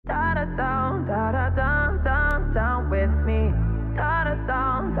da da down, down, down with me. Da da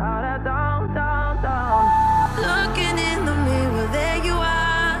down, down, down. Looking in the mirror, there you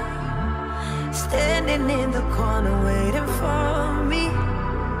are, standing in the corner waiting for me.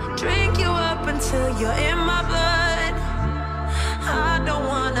 Drink you up until you're in my blood. I don't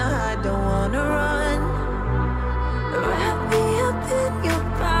wanna run. Wrap me up in your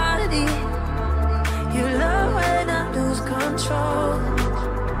body. You love when I lose control,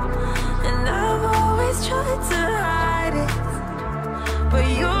 and I've always tried to hide it, but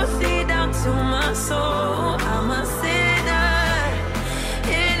you see down to my soul. I'm a sinner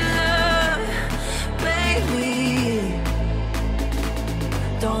in love, baby.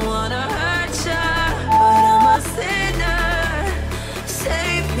 Don't wanna hurt ya, but I'm a sinner.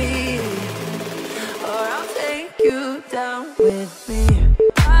 Save me, or I'll take you down with me.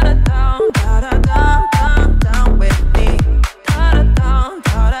 Da da down, down, down with me. Da da down,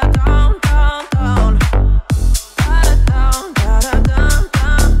 down, down. Da da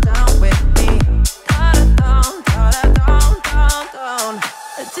down, down with me. Da da down, down.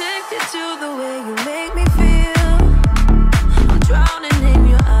 Addicted to the way you make me feel. I'm drowning in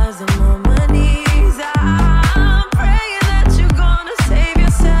your eyes, I'm on my knees. I'm praying that you're gonna save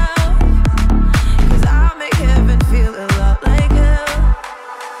yourself, 'cause I make heaven feel a lot like hell.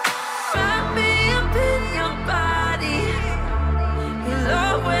 Wrap me up in your body. You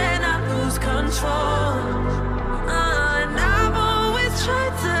love when I lose control, and I've always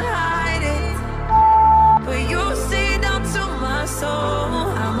tried to hide it, but you see down to my soul.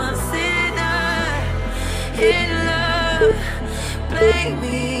 I'm a sinner in love, blame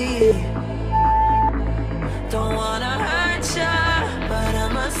me. Don't wanna hurt ya, but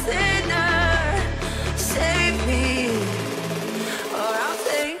I'm a sinner. Save me, or I'll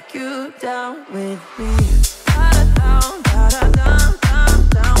take you down with me. Da-da-down, da-da-down,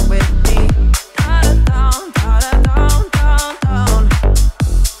 down with me. Da-da-down, da-da-down, down.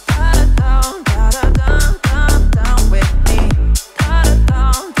 Da-da-down, da-da-down, down with me.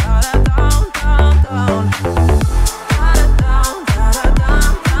 Da-da-down, da-da-down, down. Da-da-down,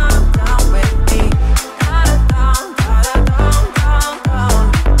 da-da-down, down with me. Da-da-down, da-da-down, down.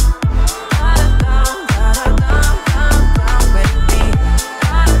 Da-da-down, da-da-down, down with me.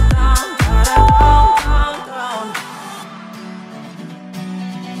 Da-da-down, da-da-down, down.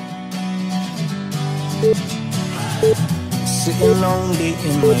 Sitting lonely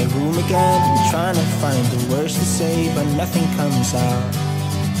in my room again, trying to find the words to say, but nothing comes out.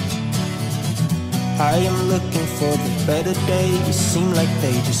 I am looking for the better days, seem like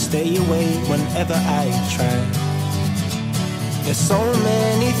they just stay away whenever I try. There's so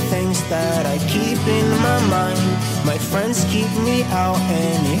many things that I keep in my mind. My friends keep me out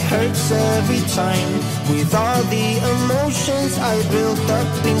and it hurts every time. With all the emotions I built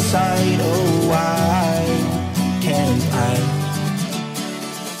up inside, oh why can't I?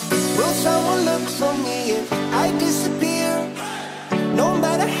 Will someone look for me if I disappear? No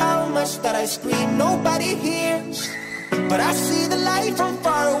matter how much that I scream, nobody hears. But I see the light from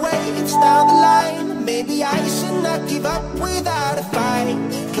far away, it's down the line. Maybe I should not give up without a fight,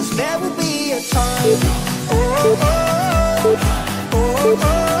 'cause there will be a time. Oh, oh, oh, oh, oh,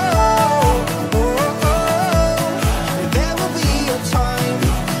 oh, oh, oh. There will be a time.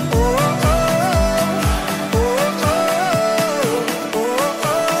 Oh, oh, oh, oh, oh,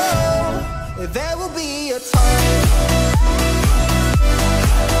 oh, oh. There will be a time.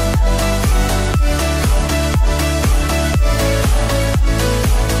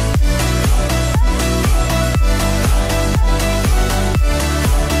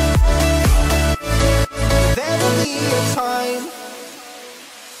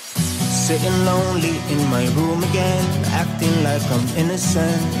 Sitting lonely in my room again, acting like I'm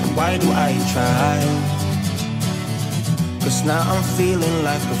innocent. Why do I try? 'Cause now I'm feeling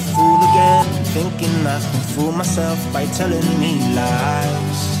like a fool again, thinking I can fool myself by telling me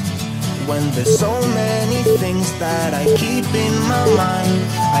lies. When there's so many things that I keep in my mind,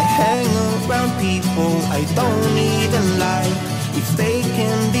 I hang around people I don't even like. If they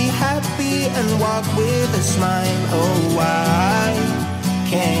can be happy and walk with a smile, oh why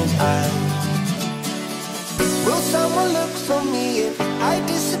can't I? Will someone look for me if I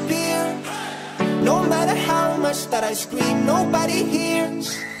disappear? No matter how much that I scream, nobody hears.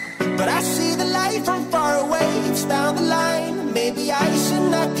 But I see the light from far away, it's down the line. Maybe I should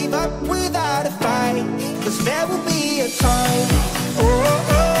not give up without a fight, 'cause there will be a time. Oh,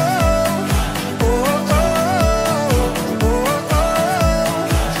 oh, oh, oh, oh, oh, oh.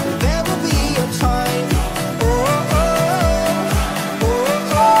 There will be a time. Oh, oh, oh, oh,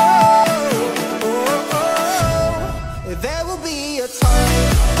 oh, oh, oh. There will be a time.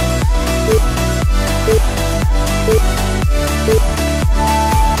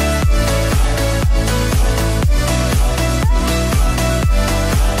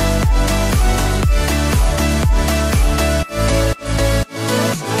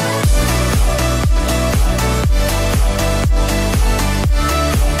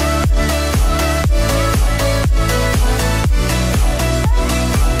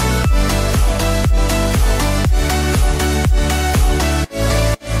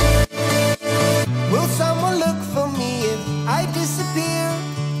 Will someone look for me if I disappear?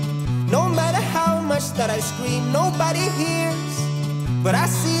 No matter how much that I scream, nobody hears. But I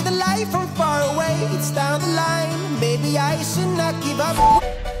see the light from far away, it's down the line. Maybe I should not give up.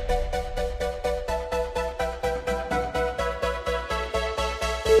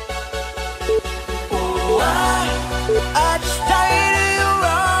 I just died in your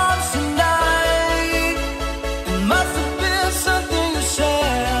arms tonight. It must have been something you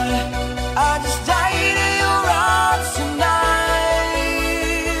said. I just died in your arms tonight.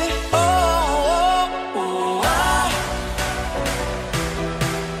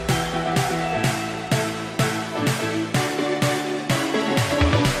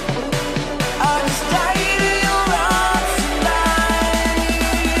 I just died in your arms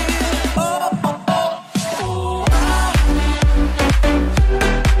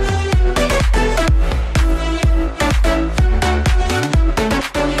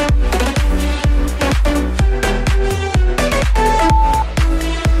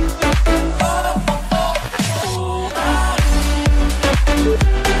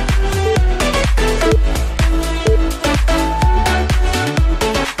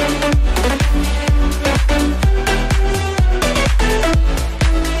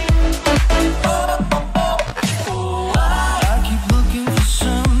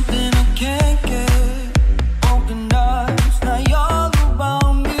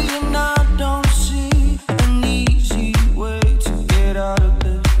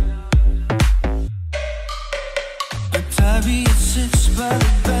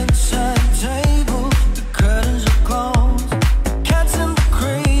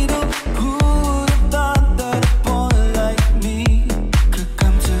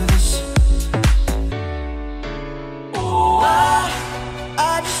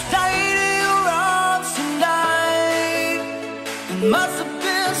Must have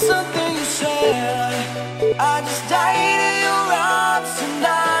been something you said. I just died.